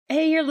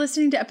Hey, you're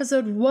listening to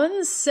episode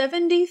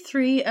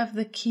 173 of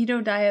the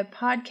Keto Diet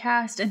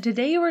Podcast, and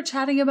today we're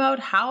chatting about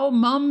how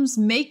moms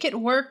make it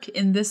work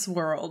in this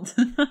world.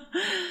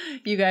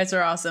 You guys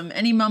are awesome.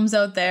 Any moms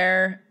out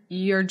there,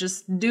 you're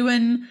just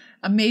doing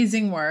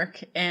amazing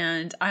work,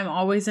 and I'm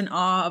always in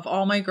awe of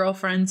all my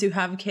girlfriends who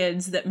have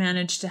kids that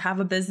manage to have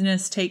a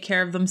business, take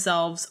care of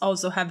themselves,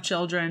 also have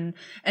children,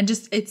 and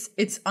just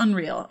it's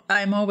unreal.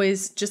 I'm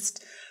always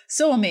just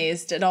so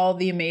amazed at all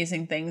the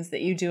amazing things that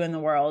you do in the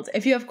world.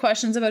 If you have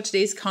questions about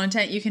today's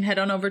content, you can head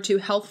on over to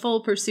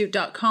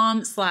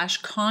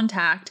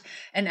healthfulpursuit.com/contact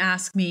and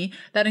ask me.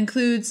 That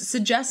includes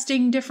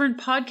suggesting different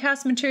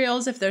podcast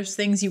materials. If there's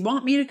things you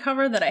want me to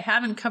cover that I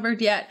haven't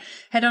covered yet,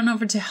 head on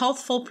over to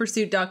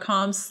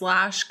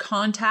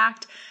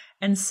healthfulpursuit.com/contact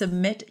and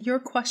submit your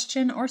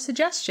question or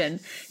suggestion.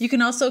 You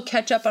can also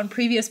catch up on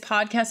previous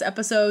podcast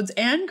episodes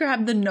and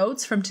grab the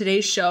notes from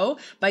today's show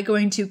by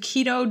going to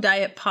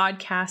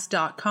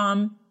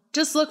ketodietpodcast.com.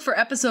 Just look for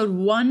episode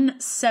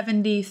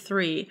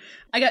 173.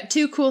 I got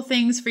two cool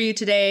things for you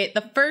today.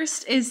 The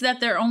first is that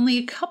there are only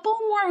a couple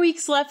more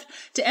weeks left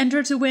to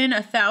enter to win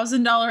a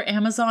 $1,000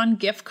 Amazon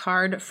gift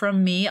card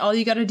from me. All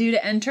you got to do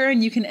to enter,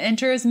 and you can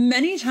enter as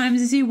many times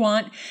as you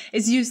want,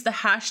 is use the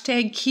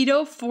hashtag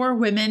Keto for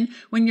Women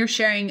when you're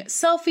sharing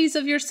selfies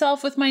of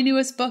yourself with my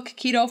newest book,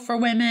 Keto for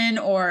Women,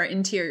 or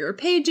interior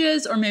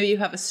pages, or maybe you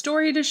have a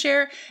story to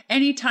share.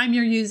 Anytime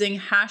you're using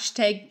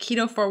hashtag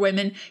Keto for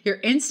Women,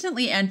 you're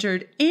instantly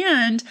entered,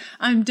 and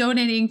I'm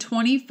donating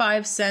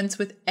 25 cents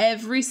with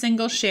every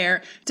single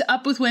share to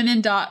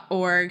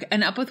upwithwomen.org.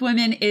 And Up With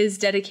Women is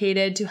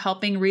dedicated to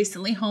helping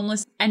recently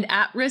homeless and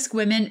at-risk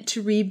women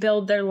to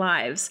rebuild their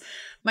lives.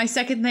 My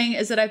second thing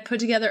is that I've put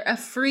together a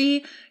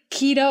free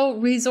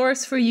keto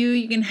resource for you.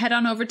 You can head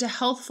on over to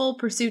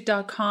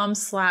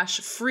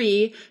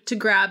healthfulpursuit.com/free to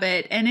grab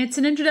it. And it's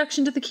an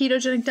introduction to the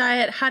ketogenic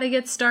diet, how to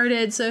get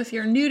started. So if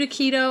you're new to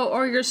keto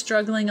or you're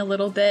struggling a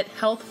little bit,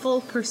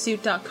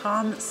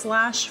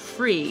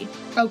 healthfulpursuit.com/free.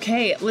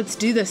 Okay, let's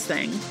do this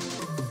thing.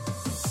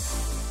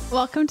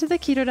 Welcome to the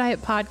Keto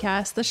Diet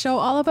Podcast, the show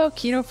all about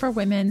keto for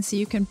women so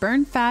you can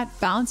burn fat,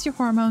 balance your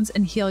hormones,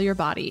 and heal your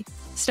body.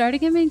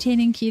 Starting and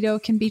maintaining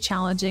keto can be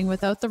challenging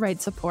without the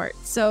right support.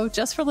 So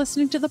just for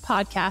listening to the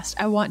podcast,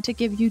 I want to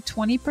give you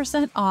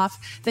 20% off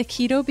the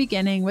keto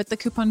beginning with the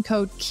coupon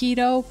code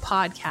KETO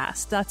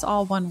PODCAST. That's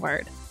all one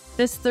word.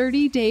 This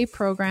 30-day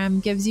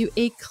program gives you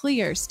a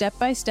clear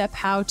step-by-step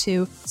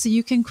how-to so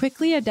you can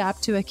quickly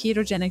adapt to a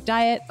ketogenic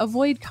diet,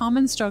 avoid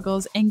common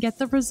struggles, and get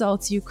the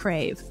results you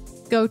crave.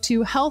 Go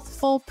to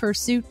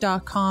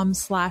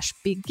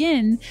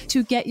healthfulpursuit.com/begin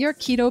to get your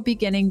keto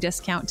beginning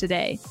discount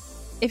today.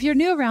 If you're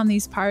new around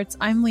these parts,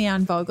 I'm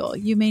Leanne Vogel.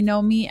 You may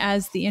know me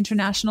as the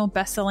international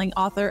best-selling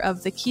author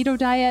of The Keto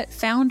Diet,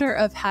 founder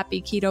of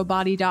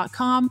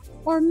happyketobody.com,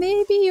 or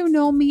maybe you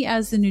know me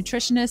as the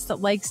nutritionist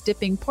that likes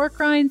dipping pork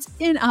rinds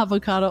in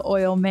avocado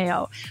oil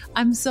mayo.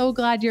 I'm so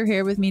glad you're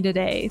here with me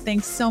today.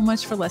 Thanks so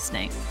much for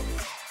listening.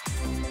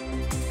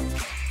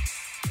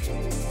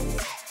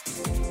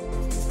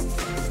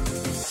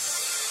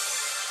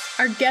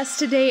 Our guest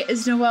today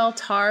is Noelle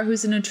Tarr,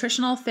 who's a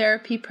nutritional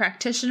therapy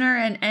practitioner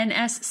and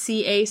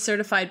NSCA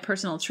certified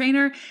personal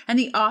trainer and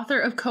the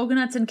author of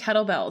Coconuts and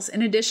Kettlebells.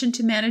 In addition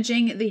to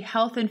managing the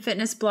health and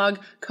fitness blog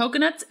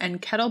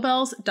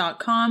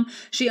coconutsandkettlebells.com,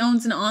 she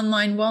owns an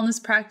online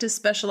wellness practice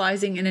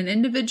specializing in an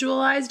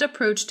individualized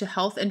approach to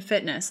health and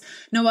fitness.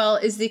 Noelle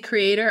is the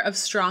creator of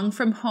Strong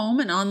From Home,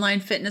 an online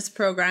fitness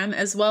program,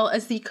 as well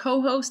as the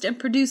co-host and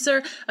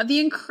producer of the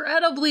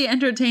incredibly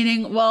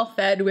entertaining Well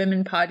Fed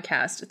Women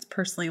podcast. It's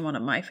personally one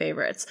of my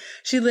favorites.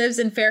 She lives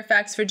in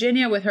Fairfax,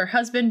 Virginia with her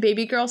husband,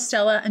 baby girl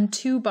Stella, and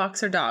 2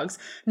 boxer dogs.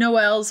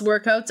 Noelle's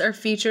workouts are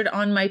featured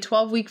on my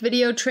 12-week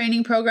video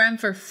training program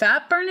for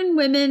fat-burning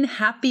women,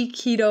 Happy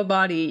Keto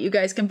Body. You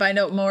guys can find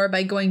out more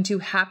by going to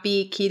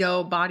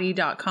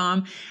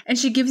happyketobody.com. And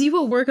she gives you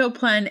a workout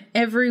plan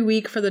every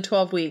week for the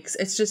 12 weeks.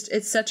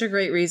 It's such a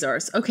great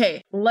resource.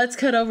 Okay, let's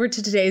cut over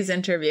to today's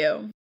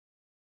interview.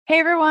 Hey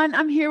everyone,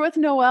 I'm here with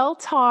Noelle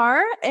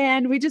Tarr,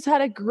 and we just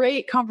had a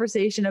great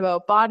conversation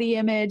about body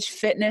image,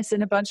 fitness,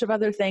 and a bunch of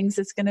other things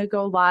that's going to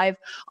go live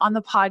on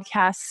the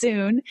podcast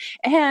soon.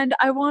 And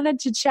I wanted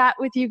to chat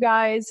with you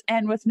guys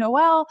and with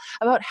Noelle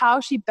about how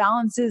she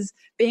balances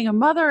being a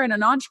mother and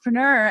an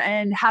entrepreneur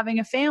and having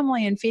a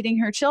family and feeding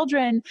her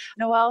children.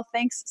 Noelle,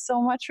 thanks so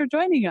much for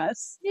joining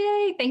us.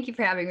 Yay, thank you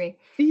for having me.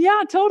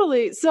 Yeah,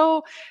 totally.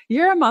 So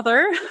you're a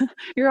mother,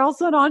 you're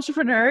also an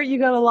entrepreneur, you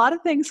got a lot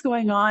of things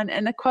going on.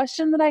 And the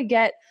question that I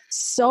get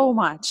so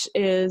much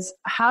is,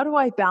 how do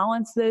I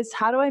balance this?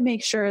 How do I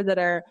make sure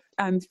that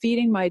I'm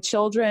feeding my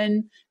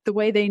children the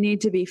way they need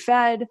to be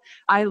fed?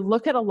 I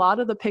look at a lot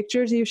of the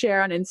pictures you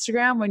share on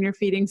Instagram when you're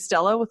feeding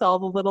Stella with all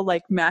the little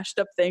like mashed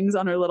up things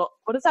on her little,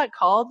 what is that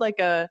called?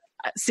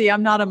 See,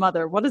 I'm not a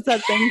mother. What is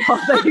that thing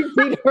called that you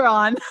feed her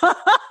on?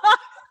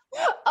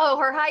 Oh,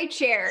 her high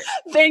chair.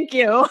 Thank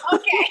you.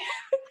 Okay.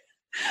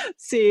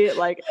 See,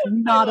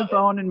 not a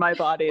bone in my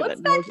body. What's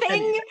that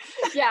thing?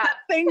 Yeah.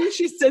 Thing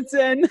she sits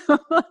in.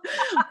 Wow.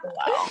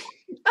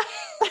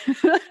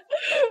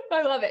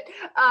 I love it.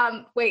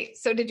 Wait,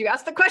 so did you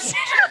ask the question?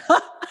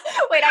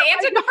 Wait, I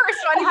answered the first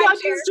one. I got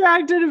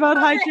distracted about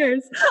high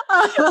chairs.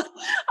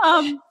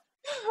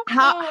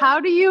 How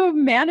do you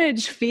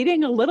manage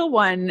feeding a little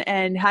one,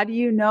 and how do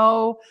you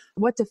know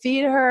what to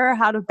feed her,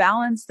 how to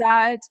balance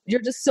that?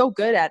 You're just so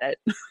good at it.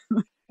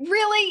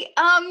 Really?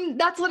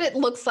 That's what it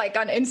looks like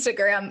on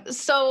Instagram.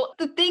 So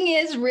the thing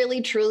is,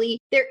 really, truly,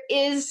 there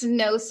is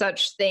no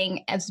such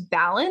thing as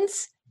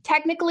balance.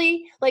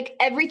 Technically, like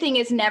everything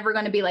is never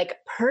going to be like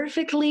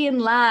perfectly in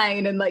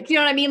line and like, you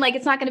know what I mean? Like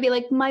it's not going to be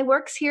like my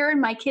work's here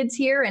and my kid's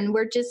here and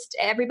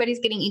everybody's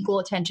getting equal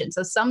attention.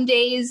 So some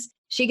days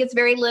she gets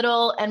very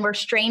little and we're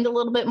strained a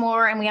little bit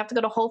more and we have to go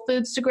to Whole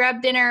Foods to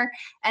grab dinner.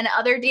 And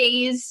other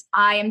days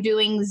I am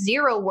doing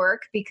zero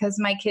work because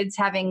my kid's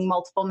having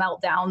multiple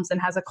meltdowns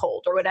and has a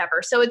cold or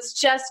whatever. So it's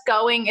trying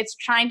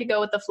to go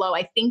with the flow.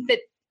 I think that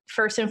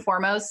first and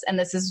foremost, and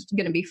this is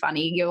going to be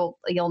funny, you'll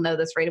know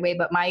this right away,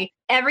 but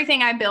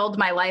everything I build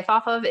my life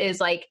off of is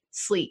like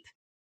sleep.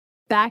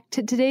 Back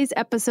to today's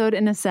episode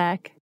in a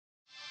sec.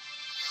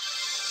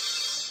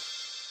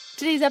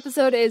 Today's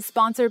episode is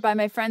sponsored by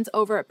my friends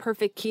over at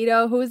Perfect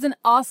Keto, who is an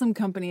awesome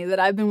company that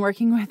I've been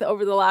working with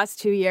over the last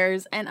 2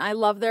 years. And I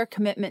love their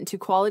commitment to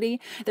quality,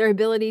 their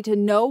ability to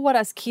know what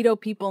us keto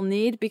people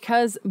need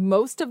because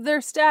most of their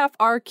staff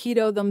are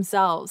keto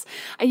themselves.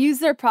 I use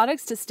their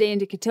products to stay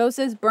into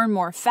ketosis, burn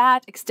more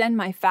fat, extend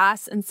my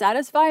fasts, and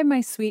satisfy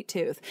my sweet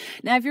tooth.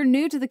 Now, if you're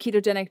new to the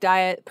ketogenic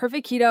diet,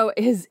 Perfect Keto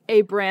is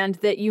a brand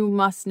that you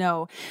must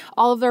know.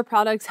 All of their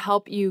products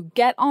help you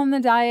get on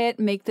the diet,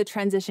 make the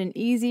transition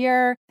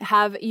easier,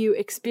 have you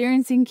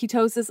experiencing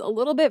ketosis a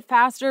little bit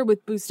faster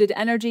with boosted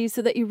energy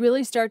so that you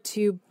really start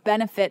to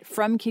benefit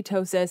from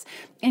ketosis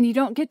and you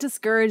don't get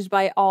discouraged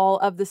by all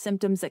of the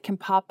symptoms that can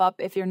pop up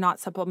if you're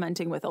not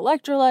supplementing with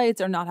electrolytes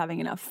or not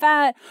having enough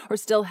fat or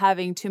still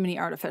having too many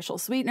artificial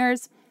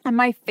sweeteners. And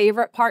my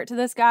favorite part to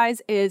this,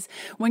 guys, is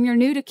when you're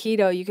new to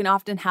keto, you can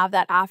often have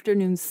that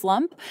afternoon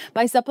slump.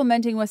 By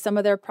supplementing with some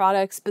of their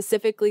products,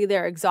 specifically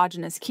their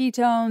exogenous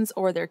ketones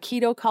or their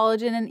keto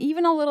collagen, and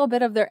even a little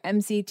bit of their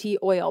MCT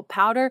oil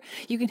powder,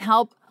 you can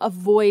help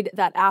avoid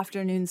that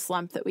afternoon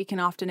slump that we can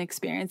often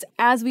experience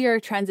as we are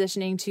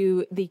transitioning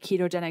to the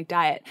ketogenic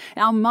diet.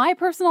 Now, my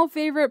personal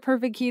favorite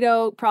Perfect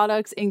Keto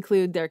products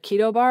include their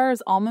keto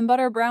bars. Almond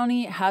butter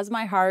brownie has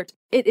my heart.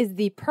 It is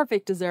the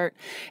perfect dessert.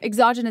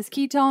 Exogenous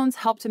ketones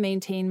help to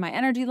maintain my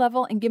energy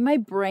level and give my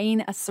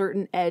brain a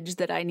certain edge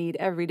that I need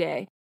every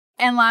day.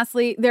 And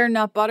lastly, their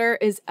nut butter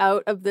is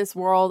out of this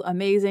world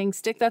amazing.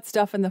 Stick that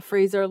stuff in the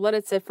freezer, let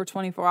it sit for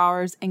 24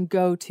 hours, and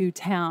go to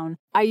town.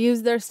 I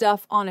use their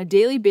stuff on a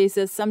daily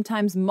basis,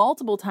 sometimes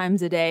multiple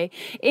times a day.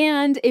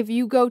 And if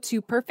you go to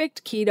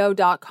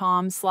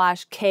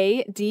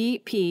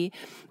perfectketo.com/KDP,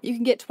 you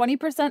can get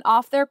 20%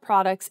 off their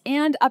products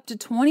and up to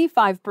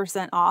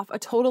 25% off, a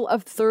total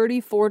of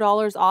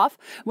 $34 off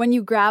when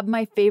you grab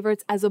my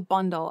favorites as a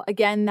bundle.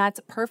 Again, that's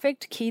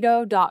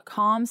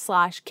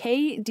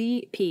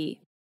perfectketo.com/KDP.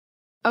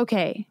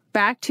 Okay,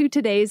 back to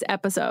today's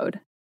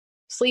episode.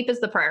 Sleep is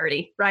the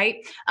priority,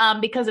 right?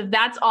 Because if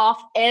that's off,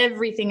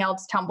 everything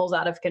else tumbles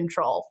out of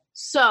control.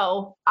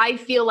 So I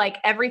feel like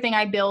everything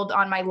I build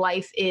on my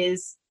life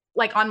is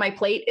like on my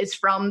plate is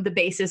from the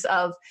basis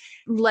of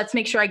let's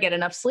make sure I get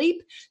enough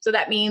sleep. So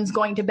that means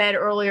going to bed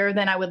earlier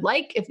than I would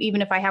like,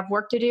 even if I have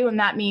work to do. And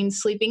that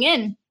means sleeping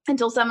in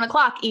until 7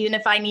 o'clock, even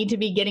if I need to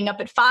be getting up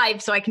at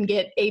 5 so I can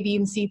get A, B,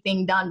 and C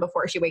thing done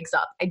before she wakes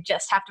up. I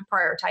just have to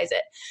prioritize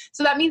it.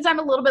 So that means I'm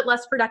a little bit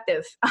less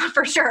productive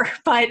for sure,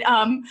 but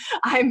I'm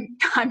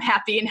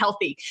happy and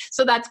healthy.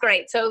 So that's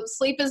great. So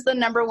sleep is the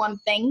number one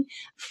thing.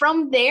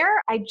 From there,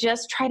 I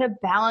just try to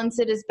balance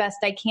it as best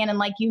I can. And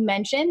like you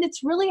mentioned,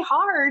 it's really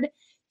hard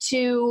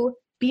to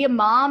be a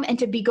mom and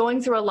to be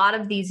going through a lot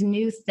of these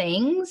new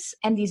things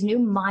and these new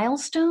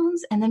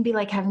milestones and then be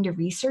like having to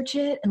research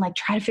it and like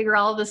try to figure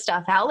all of this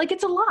stuff out. Like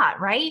it's a lot,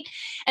 right?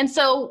 And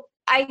so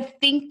I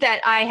think that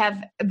I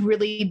have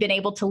really been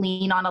able to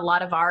lean on a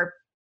lot of our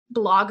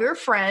blogger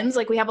friends.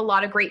 Like we have a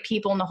lot of great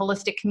people in the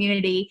holistic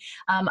community.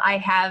 I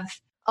have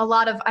a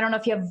lot of, I don't know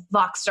if you have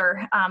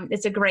Voxer.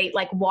 It's a great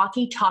like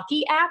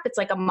walkie-talkie app. It's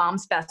like a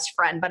mom's best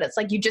friend, but it's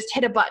like you just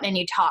hit a button and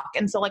you talk.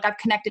 And so like I've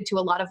connected to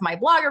a lot of my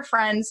blogger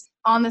friends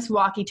on this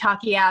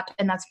walkie-talkie app.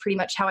 And that's pretty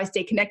much how I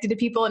stay connected to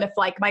people. And if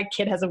like my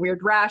kid has a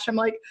weird rash, I'm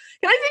like,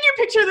 can I send you a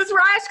picture of this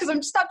rash? Because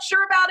I'm just not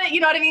sure about it. You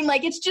know what I mean?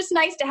 Like it's just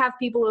nice to have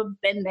people who have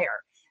been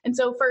there. And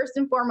so first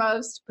and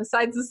foremost,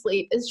 besides the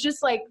sleep, is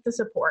just like the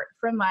support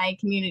from my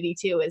community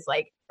too, is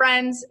like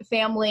friends,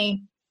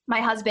 family, my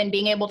husband,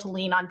 being able to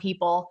lean on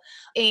people,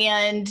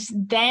 and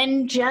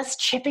then just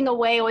chipping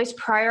away, always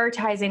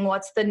prioritizing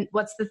what's the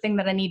thing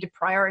that I need to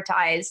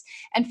prioritize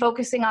and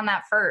focusing on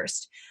that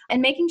first and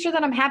making sure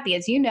that I'm happy.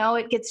 As you know,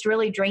 it gets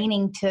really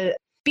draining to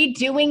be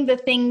doing the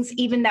things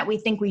even that we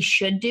think we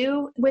should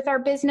do with our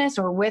business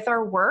or with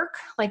our work.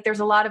 Like there's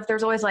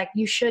always like,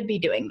 you should be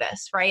doing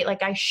this, right?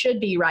 Like I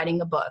should be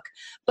writing a book,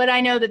 but I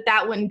know that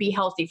that wouldn't be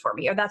healthy for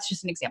me, or that's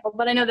just an example,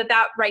 but I know that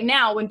that right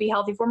now wouldn't be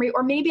healthy for me,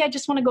 or maybe I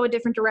just want to go a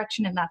different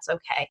direction and that's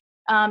okay.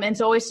 And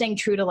so always staying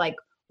true to like,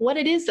 what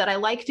it is that I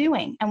like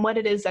doing and what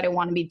it is that I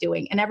want to be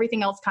doing. And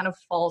everything else kind of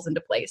falls into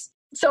place.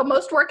 So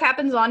most work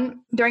happens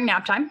during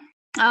nap time.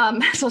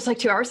 So it's like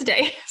 2 hours a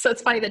day. So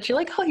it's funny that you're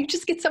like, oh, you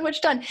just get so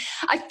much done.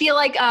 I feel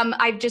like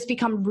I've just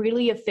become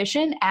really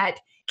efficient at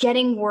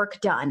getting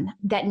work done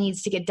that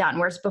needs to get done.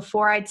 Whereas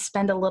before I'd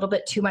spend a little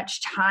bit too much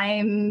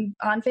time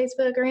on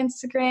Facebook or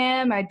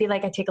Instagram. I'd be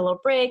like, I take a little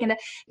break. And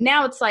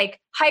now it's like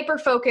hyper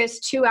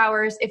focused 2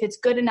 hours. If it's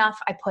good enough,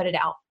 I put it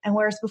out. And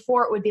whereas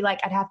before it would be like,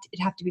 it'd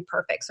have to be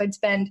perfect. So I'd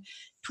spend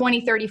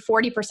 20, 30,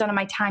 40% of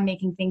my time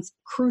making things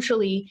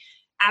crucially,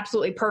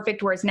 absolutely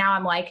perfect. Whereas now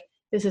I'm like,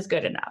 this is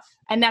good enough.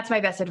 And that's my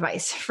best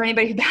advice for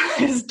anybody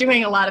who is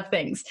doing a lot of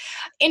things.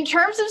 In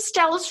terms of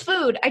Stella's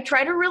food, I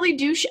try to really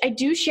I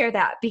do share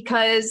that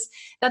because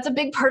that's a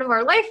big part of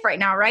our life right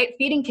now, right?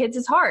 Feeding kids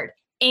is hard.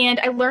 And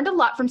I learned a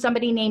lot from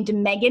somebody named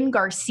Megan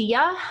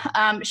Garcia.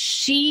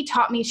 She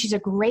taught me, she's a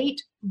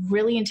great,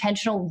 really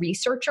intentional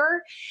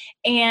researcher.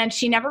 And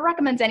she never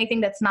recommends anything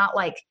that's not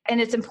like,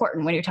 and it's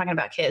important when you're talking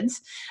about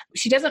kids.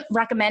 She doesn't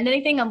recommend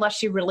anything unless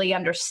she really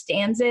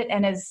understands it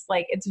and is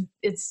like,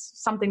 it's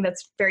something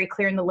that's very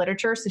clear in the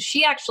literature. So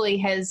she actually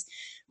has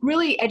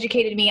really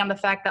educated me on the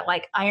fact that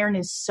like iron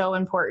is so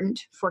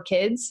important for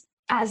kids,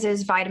 as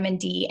is vitamin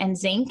D and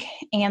zinc.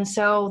 And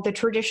so the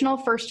traditional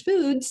first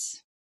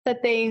foods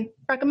that they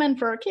recommend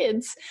for our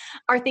kids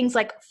are things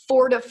like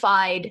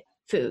fortified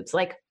foods,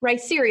 like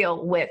rice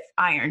cereal with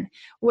iron,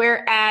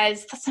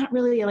 whereas that's not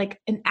really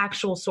like an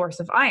actual source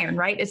of iron,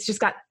 right? It's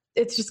just got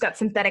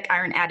synthetic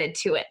iron added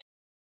to it.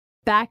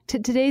 Back to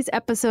today's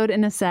episode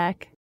in a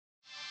sec.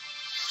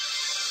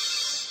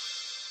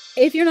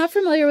 If you're not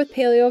familiar with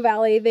Paleo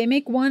Valley, they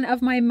make one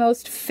of my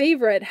most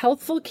favorite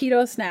healthful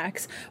keto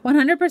snacks,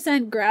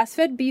 100%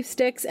 grass-fed beef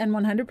sticks and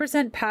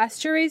 100%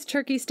 pasture-raised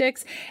turkey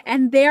sticks,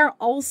 and they are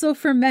also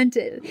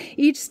fermented.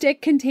 Each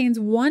stick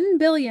contains 1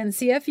 billion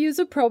CFUs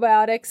of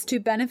probiotics to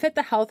benefit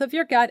the health of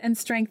your gut and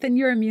strengthen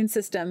your immune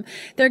system.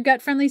 Their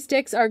gut-friendly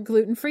sticks are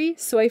gluten-free,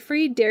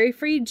 soy-free,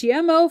 dairy-free,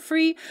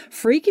 GMO-free,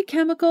 free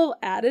chemical,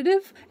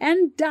 additive,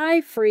 and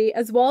dye-free,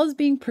 as well as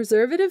being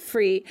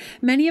preservative-free.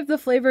 Many of the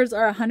flavors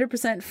are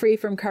 100% free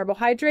from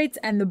carbohydrates,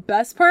 and the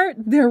best part,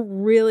 they're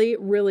really,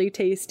 really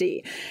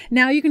tasty.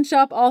 Now you can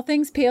shop all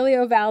things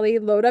Paleo Valley,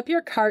 load up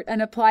your cart,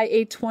 and apply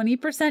a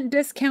 20%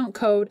 discount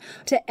code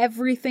to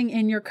everything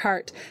in your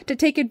cart. To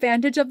take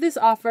advantage of this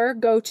offer,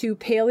 go to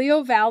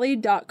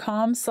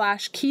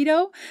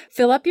paleovalley.com/keto,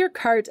 fill up your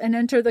cart, and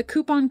enter the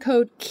coupon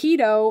code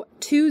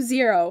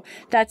KETO20.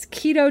 That's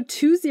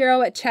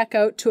KETO20 at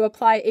checkout to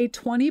apply a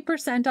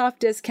 20% off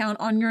discount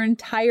on your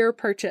entire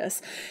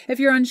purchase. If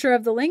you're unsure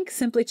of the link,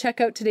 simply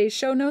check out today's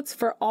show notes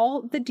for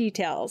all the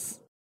details.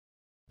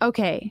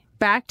 Okay,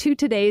 back to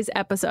today's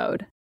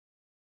episode.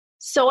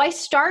 So I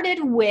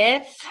started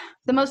with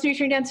the most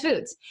nutrient-dense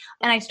foods,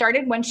 and I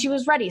started when she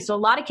was ready. So a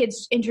lot of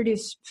kids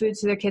introduce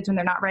foods to their kids when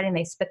they're not ready, and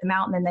they spit them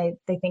out, and then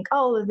they think,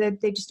 oh,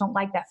 they just don't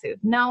like that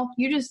food. No,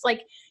 you just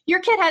like, your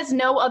kid has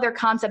no other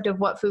concept of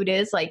what food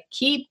is. Like,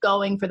 keep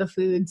going for the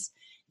foods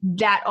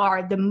that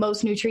are the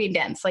most nutrient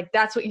dense. Like,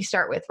 that's what you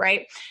start with,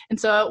 right? And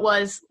so it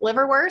was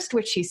liverwurst,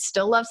 which she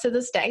still loves to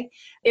this day.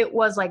 It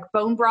was like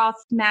bone broth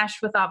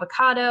mashed with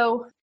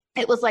avocado.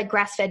 It was like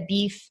grass-fed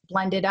beef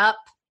blended up,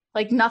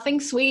 like nothing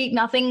sweet,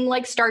 nothing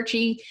like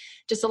starchy,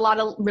 just a lot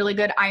of really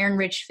good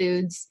iron-rich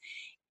foods.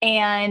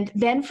 And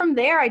then from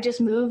there, I just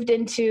moved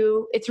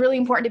into, it's really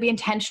important to be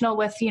intentional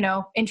with,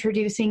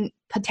 introducing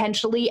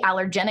potentially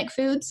allergenic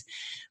foods.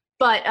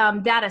 But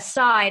that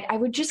aside, I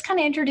would just kind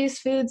of introduce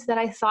foods that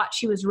I thought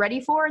she was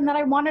ready for and that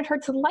I wanted her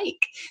to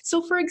like.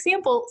 So for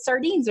example,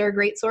 sardines are a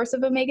great source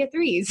of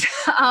omega-3s.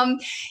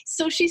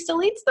 So she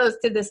still eats those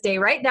to this day,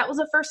 right? That was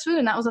a first food,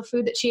 and that was a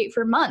food that she ate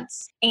for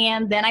months.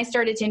 And then I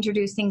started to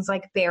introduce things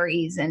like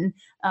berries and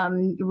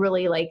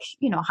really like,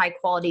 high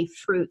quality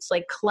fruits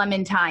like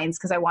clementines,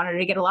 because I wanted her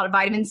to get a lot of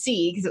vitamin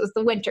C because it was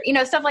the winter,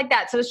 stuff like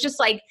that. So it's just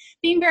like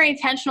being very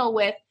intentional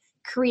with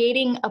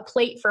creating a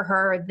plate for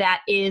her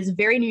that is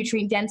very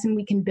nutrient dense, and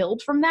we can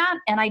build from that.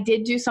 And I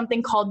did do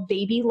something called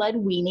baby-led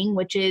weaning,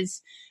 which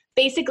is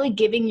basically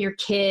giving your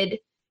kid,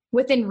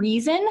 within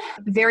reason,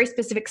 very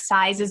specific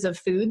sizes of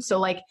food. So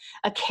like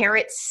a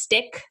carrot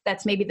stick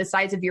that's maybe the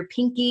size of your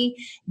pinky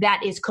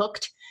that is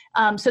cooked,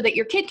 so that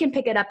your kid can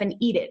pick it up and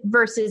eat it,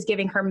 versus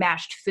giving her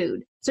mashed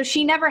food. So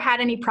she never had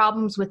any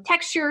problems with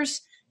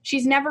textures.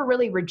 She's never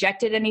really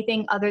rejected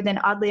anything other than,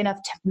 oddly enough,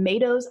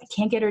 tomatoes. I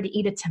can't get her to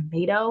eat a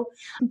tomato.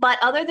 But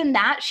other than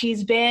that,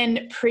 she's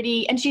been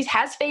pretty, and she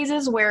has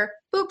phases where,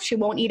 boop, she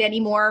won't eat any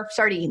more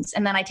sardines.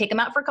 And then I take them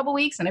out for a couple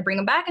weeks and I bring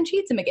them back and she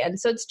eats them again.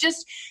 So it's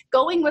just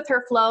going with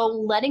her flow,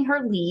 letting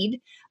her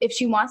lead. If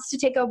she wants to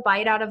take a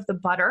bite out of the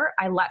butter,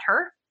 I let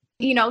her.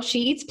 She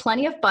eats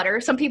plenty of butter.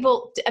 Some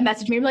people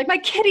message me like, my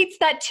kid eats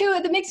that too.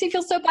 That makes me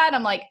feel so bad.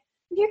 I'm like,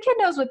 your kid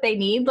knows what they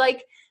need.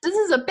 Like, this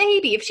is a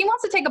baby. If she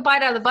wants to take a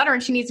bite out of the butter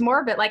and she needs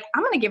more of it, like,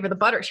 I'm going to give her the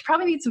butter. She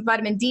probably needs some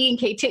vitamin D and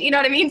K2. You know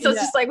what I mean? So It's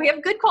just like, we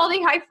have good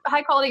quality,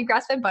 high quality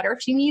grass-fed butter.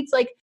 If she needs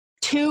like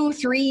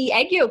 2-3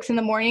 egg yolks in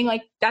the morning,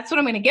 like that's what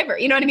I'm going to give her.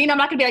 You know what I mean? I'm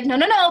not going to be like,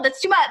 no,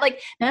 that's too much.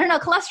 Like, no,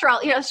 cholesterol.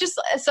 It's just,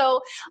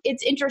 so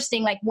it's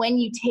interesting. Like when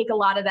you take a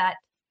lot of that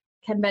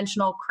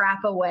conventional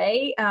crap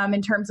away,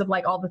 in terms of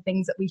like all the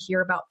things that we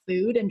hear about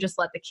food, and just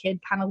let the kid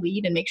kind of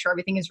lead and make sure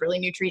everything is really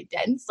nutrient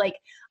dense. Like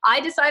I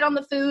decide on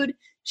the food,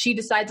 she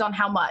decides on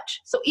how much.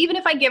 So even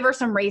if I give her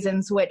some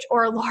raisins,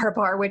 or a Lar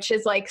bar, which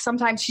is like,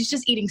 sometimes she's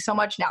just eating so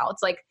much now.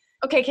 It's like,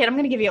 okay, kid, I'm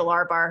going to give you a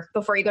Lar bar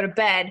before you go to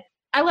bed.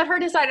 I let her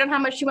decide on how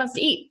much she wants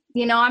to eat.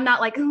 I'm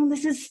not like, oh,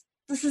 this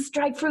is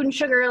dried fruit and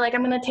sugar. Like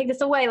I'm going to take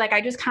this away. Like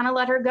I just kind of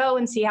let her go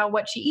and see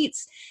what she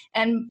eats.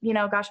 And,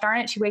 gosh darn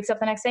it, she wakes up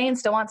the next day and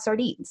still wants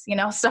sardines,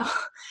 so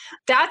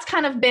that's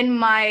kind of been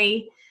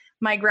my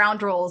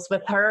ground rules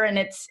with her. And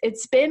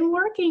it's been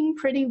working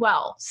pretty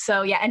well.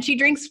 So yeah. And she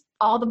drinks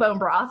all the bone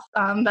broth.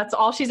 That's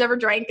all she's ever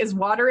drank is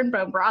water and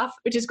bone broth,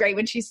 which is great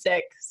when she's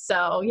sick.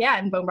 So yeah.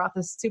 And bone broth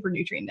is super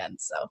nutrient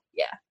dense. So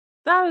yeah.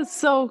 That is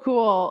so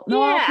cool.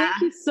 Noelle, Yeah.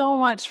 thank you so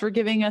much for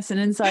giving us an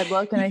inside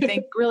look. And I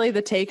think really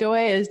the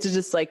takeaway is to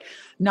just like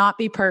not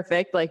be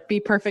perfect, like be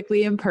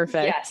perfectly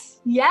imperfect.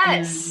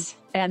 Yes.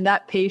 And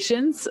that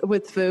patience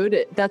with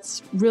food,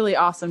 that's really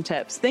awesome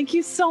tips. Thank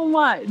you so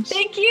much.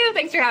 Thank you.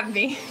 Thanks for having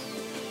me.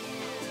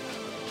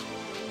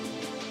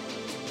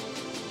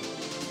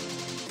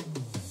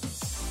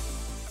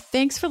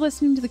 Thanks for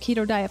listening to the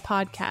Keto Diet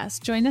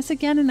Podcast. Join us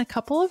again in a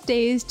couple of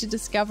days to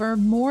discover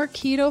more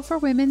keto for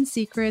women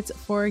secrets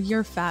for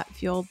your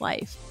fat-fueled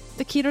life.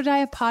 The Keto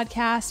Diet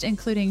Podcast,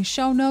 including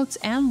show notes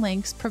and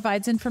links,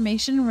 provides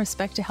information in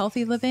respect to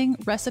healthy living,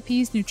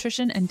 recipes,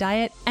 nutrition, and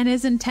diet, and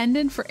is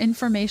intended for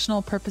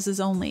informational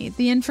purposes only.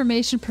 The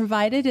information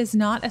provided is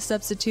not a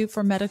substitute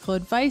for medical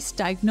advice,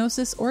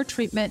 diagnosis, or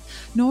treatment,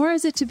 nor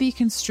is it to be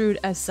construed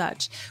as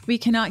such. We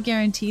cannot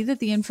guarantee that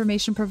the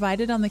information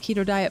provided on the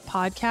Keto Diet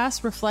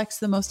Podcast reflects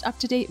the most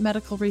up-to-date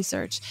medical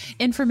research.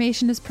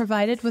 Information is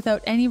provided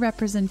without any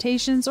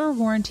representations or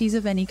warranties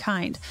of any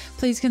kind.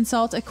 Please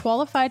consult a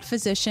qualified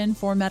physician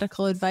for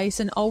medical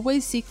advice and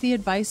always seek the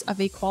advice of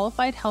a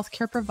qualified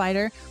healthcare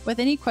provider with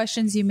any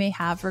questions you may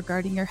have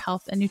regarding your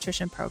health and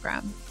nutrition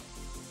program.